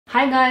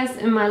Hi guys,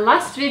 in my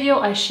last video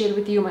I shared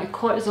with you my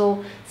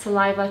cortisol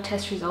saliva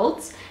test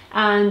results,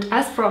 and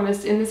as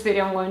promised in this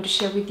video I'm going to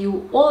share with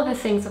you all of the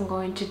things I'm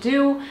going to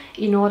do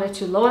in order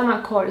to lower my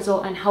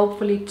cortisol and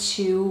hopefully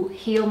to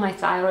heal my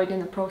thyroid in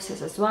the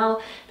process as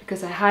well,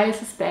 because I highly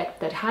suspect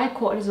that high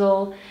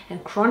cortisol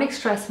and chronic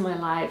stress in my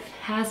life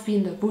has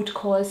been the root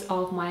cause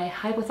of my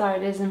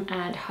hypothyroidism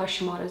and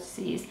Hashimoto's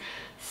disease.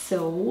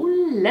 So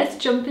let's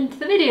jump into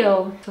the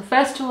video. So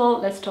first of all,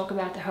 let's talk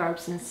about the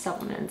herbs and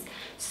supplements.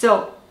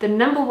 So the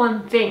number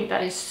one thing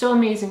that is so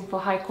amazing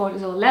for high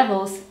cortisol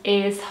levels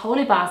is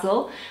holy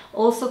basil,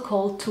 also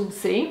called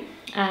tulsi,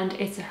 and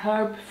it's a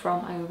herb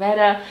from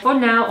Ayurveda. For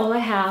now, all I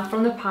have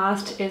from the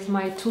past is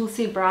my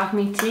tulsi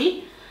brahmi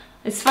tea.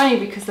 It's funny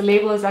because the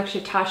label is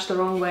actually attached the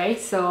wrong way,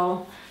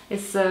 so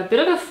it's a bit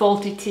of a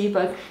faulty tea,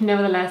 but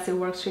nevertheless it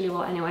works really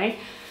well anyway.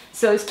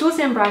 So it's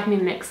tulsi and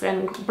brahmi mix,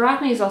 and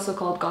brahmi is also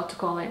called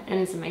gotukol, and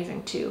it's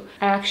amazing too.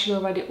 I actually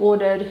already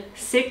ordered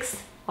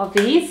 6 of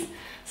these,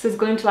 so it's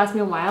going to last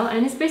me a while,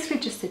 and it's basically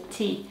just a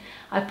tea.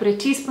 I put a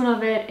teaspoon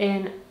of it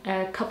in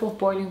a cup of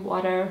boiling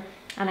water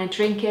and I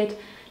drink it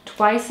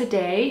twice a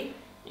day,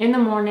 in the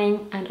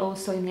morning and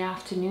also in the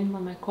afternoon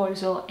when my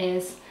cortisol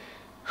is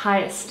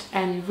highest,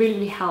 and it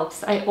really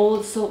helps. I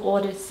also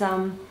ordered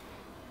some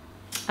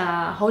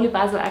holy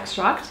basil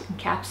extract in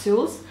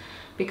capsules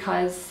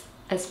because,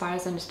 as far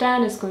as I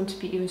understand, it's going to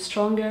be even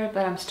stronger,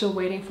 but I'm still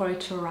waiting for it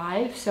to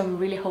arrive, so I'm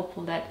really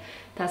hopeful that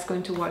that's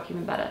going to work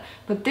even better.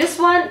 But this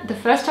one, the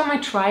first time I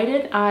tried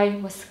it, I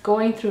was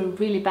going through a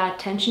really bad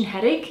tension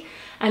headache,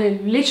 and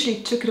it literally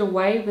took it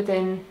away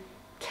within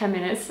 10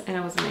 minutes, and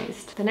I was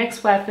amazed. The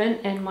next weapon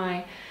in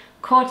my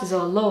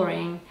cortisol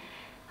lowering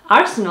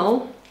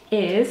arsenal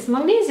is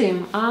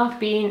magnesium. I've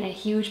been a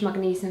huge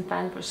magnesium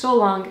fan for so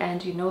long,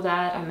 and you know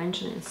that, I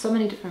mentioned it in so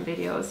many different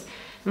videos.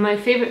 My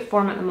favorite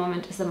form at the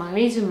moment is the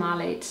magnesium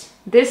malate.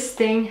 This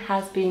thing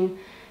has been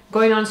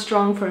going on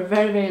strong for a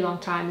very long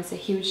time. It's a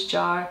huge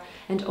jar,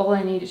 and all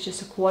I need is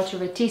just 1/4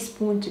 of a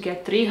teaspoon to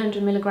get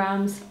 300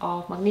 milligrams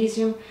of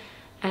magnesium,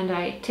 and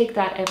I take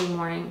that every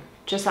morning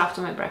just after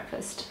my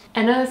breakfast.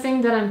 Another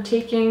thing that I'm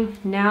taking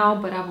now,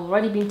 but I've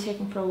already been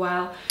taking for a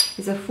while,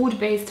 is a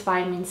food-based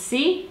vitamin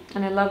C,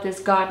 and I love this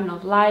Garden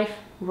of Life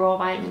raw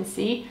vitamin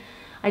C.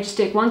 I just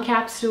take 1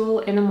 capsule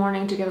in the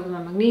morning together with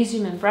my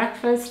magnesium and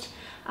breakfast,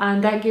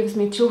 and that gives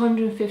me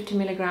 250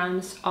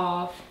 milligrams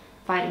of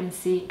vitamin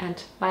C,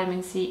 and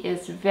vitamin C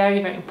is very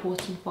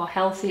important for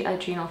healthy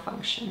adrenal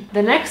function.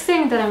 The next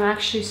thing that I'm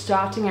actually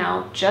starting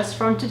out just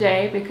from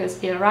today,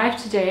 because it arrived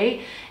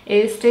today,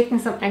 is taking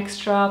some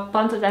extra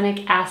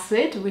pantothenic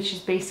acid, which is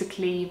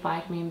basically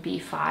vitamin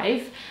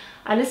B5.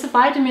 And it's a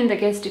vitamin that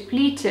gets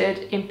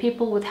depleted in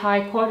people with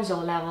high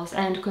cortisol levels,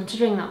 and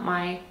considering that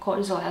my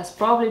cortisol has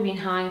probably been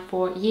high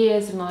for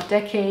years, if not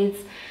decades,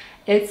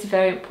 it's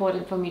very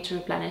important for me to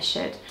replenish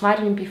it.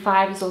 Vitamin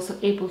B5 is also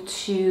able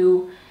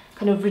to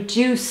kind of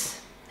reduce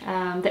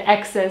the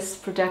excess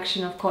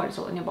production of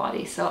cortisol in your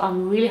body, so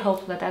I'm really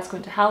hopeful that that's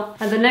going to help.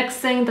 And the next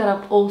thing that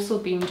I've also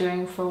been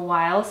doing for a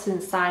while,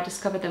 since I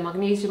discovered the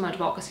magnesium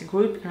advocacy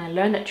group, and I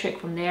learned that trick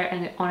from there,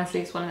 and it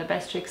honestly is one of the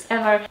best tricks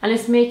ever, and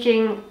it's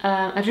making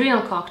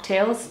adrenal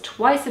cocktails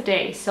twice a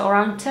day, so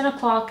around 10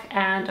 o'clock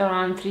and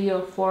around 3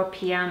 or 4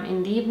 p.m.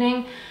 in the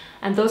evening.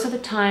 And those are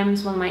the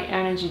times when my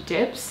energy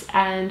dips,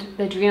 and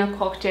the adrenal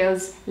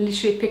cocktails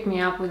literally pick me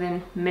up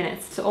within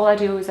minutes. So all I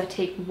do is I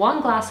take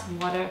 1 glass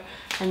of water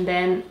and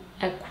then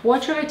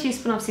 1/4 of a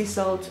teaspoon of sea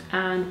salt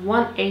and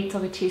 1/8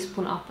 of a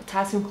teaspoon of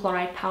potassium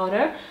chloride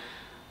powder,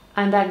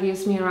 and that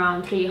gives me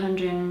around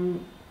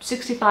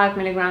 365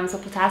 milligrams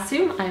of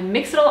potassium. I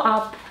mix it all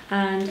up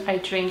and I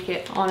drink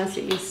it.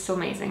 Honestly, it's so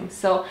amazing.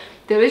 So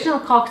the original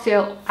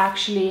cocktail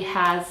actually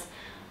has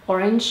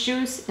orange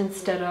juice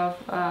instead of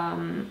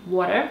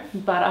water,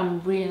 but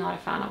I'm really not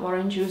a fan of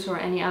orange juice or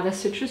any other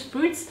citrus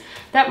fruits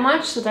that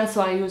much, so that's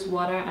why I use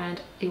water,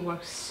 and it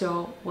works so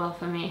well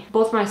for me.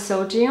 Both my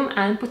sodium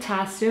and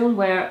potassium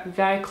were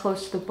very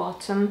close to the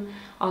bottom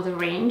of the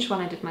range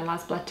when I did my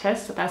last blood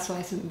test, so that's why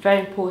it's very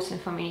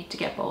important for me to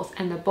get both,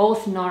 and they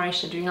both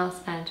nourish adrenals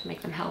and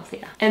make them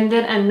healthier. And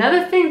then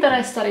another thing that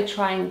I started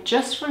trying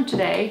just from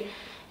today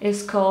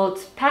is called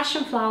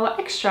passion flower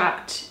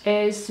extract.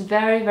 It's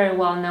very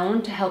well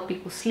known to help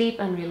people sleep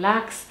and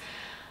relax,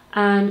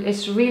 and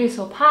it's really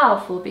so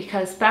powerful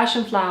because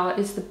passion flower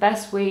is the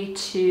best way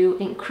to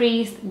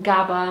increase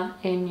GABA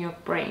in your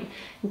brain.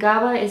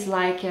 GABA is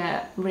like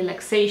a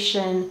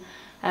relaxation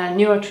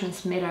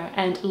neurotransmitter,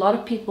 and a lot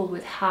of people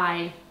with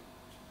high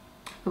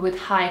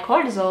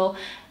cortisol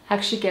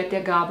actually get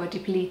their GABA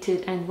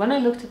depleted. And when I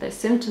looked at the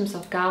symptoms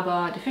of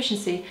GABA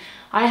deficiency,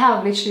 I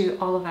have literally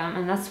all of them,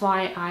 and that's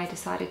why I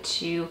decided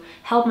to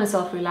help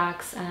myself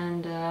relax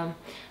and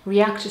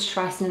react to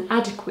stress in an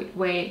adequate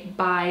way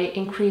by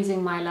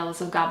increasing my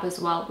levels of GABA as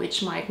well,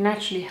 which might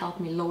naturally help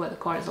me lower the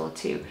cortisol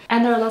too.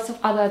 And there are lots of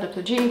other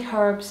adaptogenic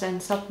herbs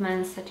and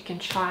supplements that you can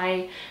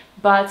try,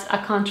 but I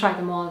can't try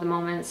them all at the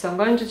moment, so I'm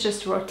going to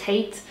just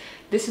rotate.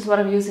 This is what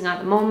I'm using at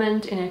the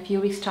moment. In a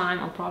few weeks time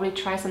I'll probably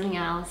try something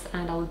else,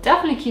 and I'll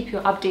definitely keep you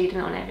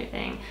updated on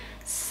everything.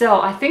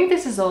 So I think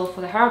this is all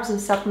for the herbs and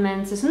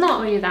supplements. It's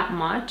not really that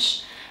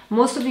much.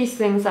 Most of these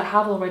things I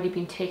have already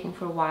been taking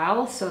for a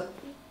while, so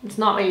it's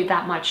not really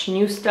that much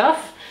new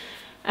stuff.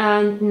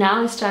 And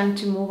now it's time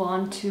to move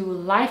on to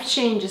life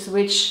changes,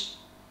 which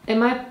in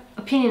my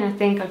opinion I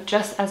think are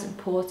just as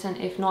important,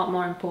 if not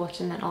more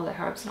important, than all the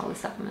herbs and all the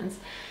supplements.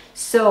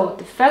 So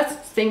the first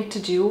thing to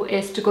do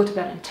is to go to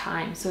bed on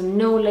time, so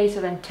no later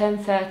than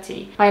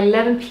 10:30. By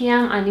 11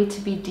 p.m. I need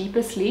to be deep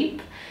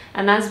asleep,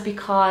 and that's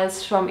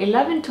because from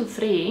 11 to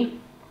 3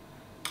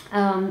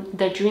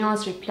 the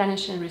adrenals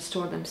replenish and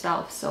restore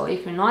themselves. So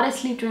if you're not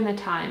asleep during the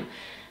time,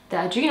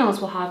 the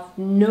adrenals will have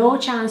no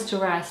chance to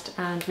rest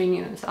and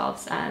renew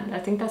themselves. And I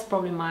think that's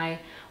probably one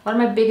of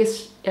my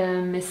biggest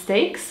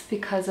mistakes,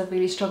 because I've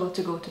really struggled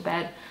to go to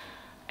bed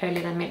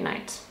earlier than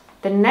midnight.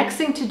 The next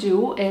thing to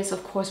do is,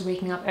 of course,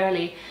 waking up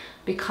early,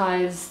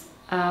 because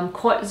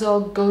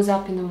cortisol goes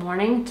up in the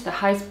morning to the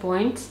highest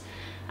point.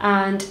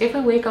 And if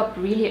I wake up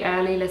really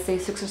early, let's say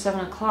 6 or 7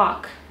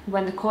 o'clock,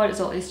 when the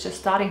cortisol is just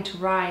starting to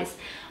rise,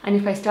 and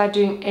if I start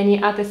doing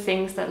any other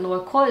things that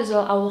lower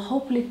cortisol, I will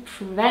hopefully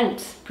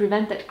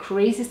prevent that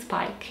crazy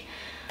spike.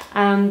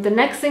 The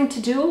next thing to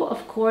do,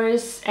 of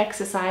course,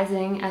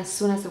 exercising as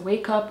soon as I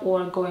wake up,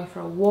 or going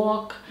for a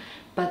walk,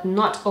 but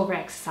not over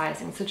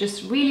exercising. So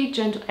just really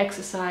gentle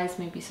exercise,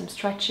 maybe some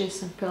stretches,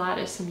 some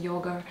Pilates, some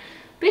yoga,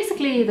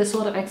 basically the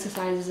sort of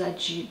exercises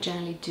that you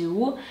generally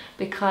do,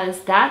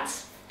 because that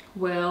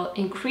will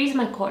increase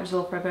my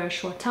cortisol for a very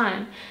short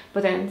time,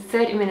 but then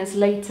 30 minutes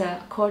later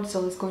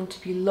cortisol is going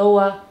to be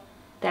lower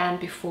than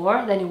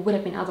before, than it would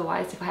have been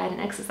otherwise if I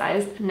hadn't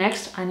exercised.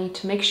 Next, I need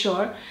to make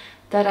sure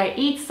that I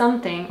eat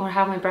something or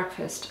have my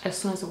breakfast as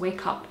soon as I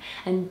wake up,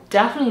 and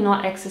definitely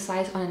not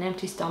exercise on an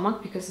empty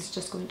stomach, because it's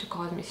just going to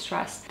cause me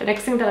stress. The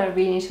next thing that I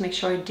really need to make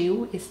sure I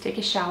do is take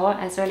a shower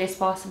as early as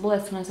possible,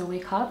 as soon as I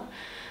wake up,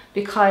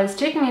 because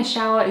taking a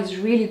shower is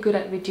really good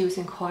at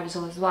reducing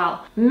cortisol as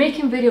well.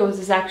 Making videos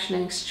is actually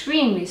an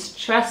extremely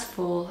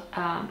stressful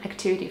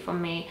activity for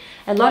me.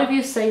 A lot of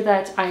you say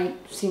that I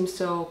seem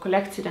so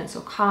collected and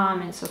so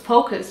calm and so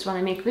focused when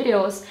I make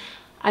videos,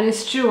 and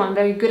it's true, I'm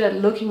very good at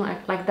looking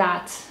like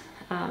that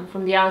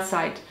from the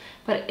outside,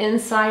 but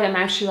inside I'm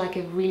actually like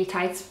a really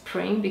tight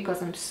spring,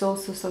 because I'm so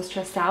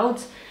stressed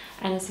out,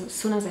 and as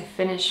soon as I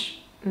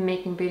finish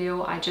making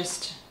video I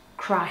just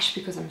crash,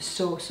 because I'm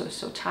so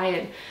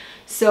tired.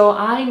 So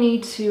I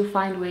need to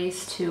find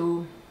ways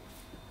to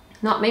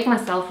not make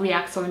myself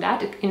react so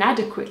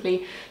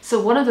inadequately.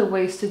 So one of the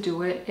ways to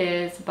do it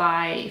is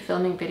by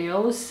filming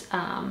videos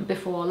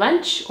before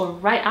lunch or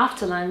right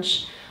after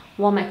lunch,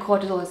 while my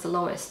cortisol is the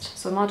lowest.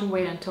 So not to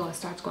wait until it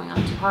starts going up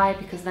too high,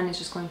 because then it's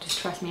just going to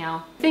stress me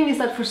out. The thing is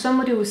that for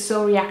somebody who's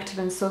so reactive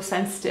and so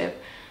sensitive,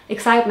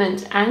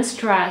 excitement and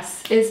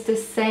stress is the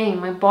same.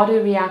 My body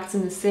reacts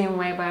in the same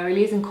way by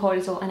releasing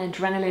cortisol and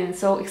adrenaline.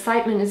 So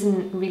excitement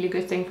isn't really a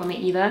good thing for me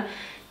either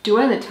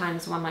during the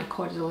times when my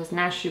cortisol is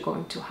naturally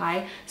going too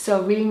high.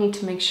 So I really need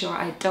to make sure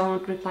I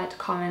don't reply to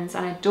comments,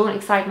 and I don't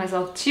excite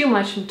myself too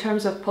much in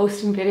terms of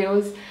posting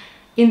videos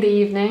in the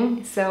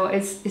evening. So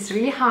it's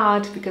really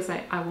hard, because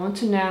I want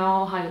to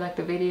know how you like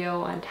the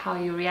video and how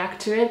you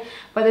react to it,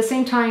 but at the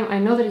same time I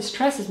know that it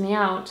stresses me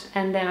out,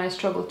 and then I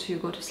struggle to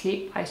go to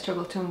sleep, I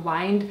struggle to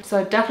unwind. So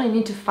I definitely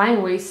need to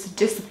find ways to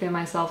discipline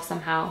myself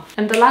somehow.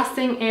 And the last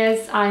thing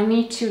is I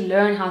need to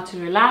learn how to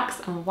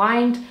relax,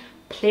 unwind,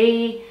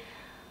 play,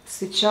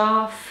 switch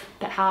off.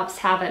 That helps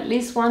have at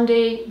least one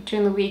day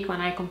during the week when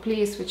I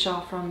completely switch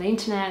off from the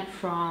internet,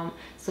 from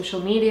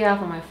social media,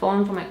 from my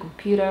phone, from my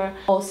computer.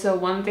 Also,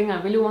 one thing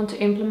I really want to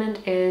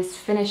implement is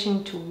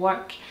finishing to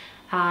work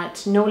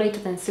at no later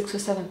than 6 or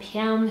 7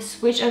 p.m.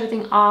 Switch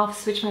everything off,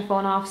 switch my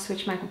phone off,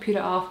 switch my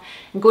computer off,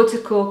 and go to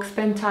cook,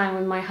 spend time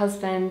with my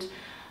husband,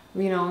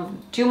 you know,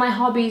 do my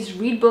hobbies,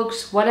 read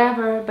books,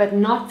 whatever, but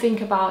not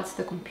think about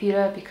the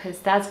computer, because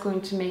that's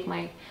going to make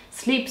my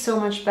sleep so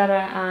much better,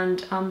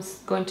 and I'm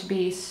going to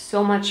be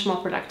so much more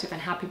productive and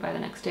happy by the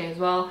next day as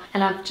well.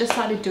 And I've just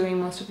started doing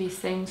most of these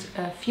things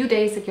a few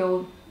days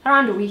ago,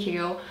 around a week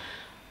ago,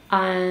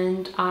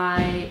 and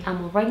I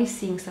am already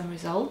seeing some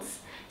results.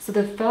 So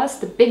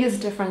the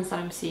biggest difference that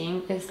I'm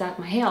seeing is that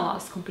my hair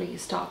loss completely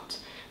stopped.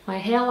 My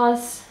hair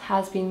loss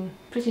has been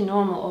pretty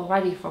normal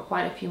already for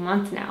quite a few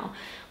months now,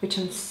 which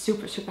I'm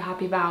super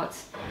happy about.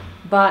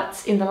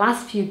 But in the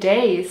last few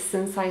days,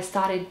 since I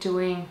started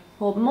doing,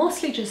 well,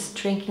 mostly just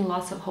drinking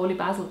lots of holy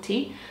basil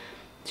tea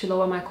to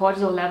lower my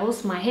cortisol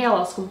levels, my hair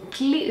loss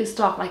completely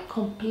stopped, like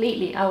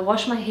completely. I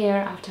washed my hair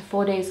after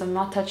 4 days of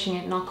not touching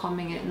it, not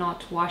combing it,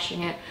 not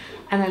washing it,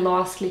 and I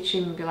lost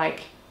literally maybe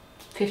like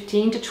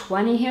 15 to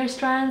 20 hair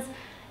strands.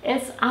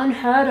 It's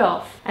unheard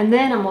of. And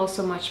then I'm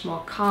also much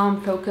more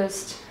calm,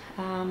 focused,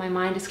 my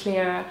mind is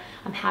clearer,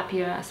 I'm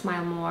happier, I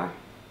smile more,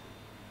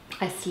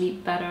 I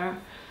sleep better.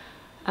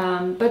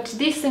 But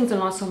these things are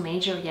not so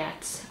major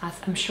yet, as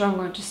I'm sure I'm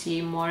going to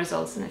see more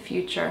results in the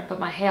future, but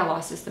my hair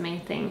loss is the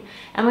main thing.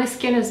 And my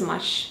skin is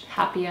much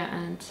happier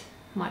and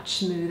much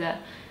smoother.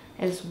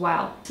 as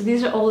well. So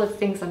these are all the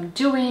things I'm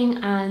doing,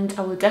 and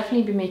I will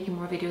definitely be making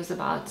more videos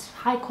about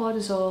high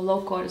cortisol,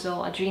 low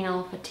cortisol,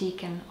 adrenal,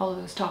 fatigue, and all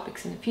of those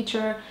topics in the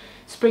future,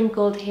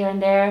 sprinkled here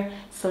and there.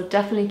 So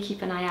definitely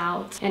keep an eye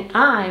out. And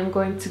I'm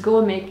going to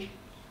go make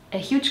a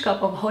huge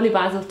cup of holy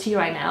basil tea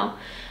right now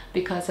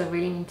because I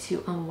really need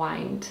to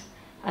unwind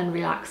and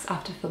relax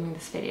after filming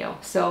this video.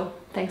 So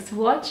thanks for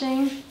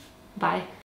watching. Bye.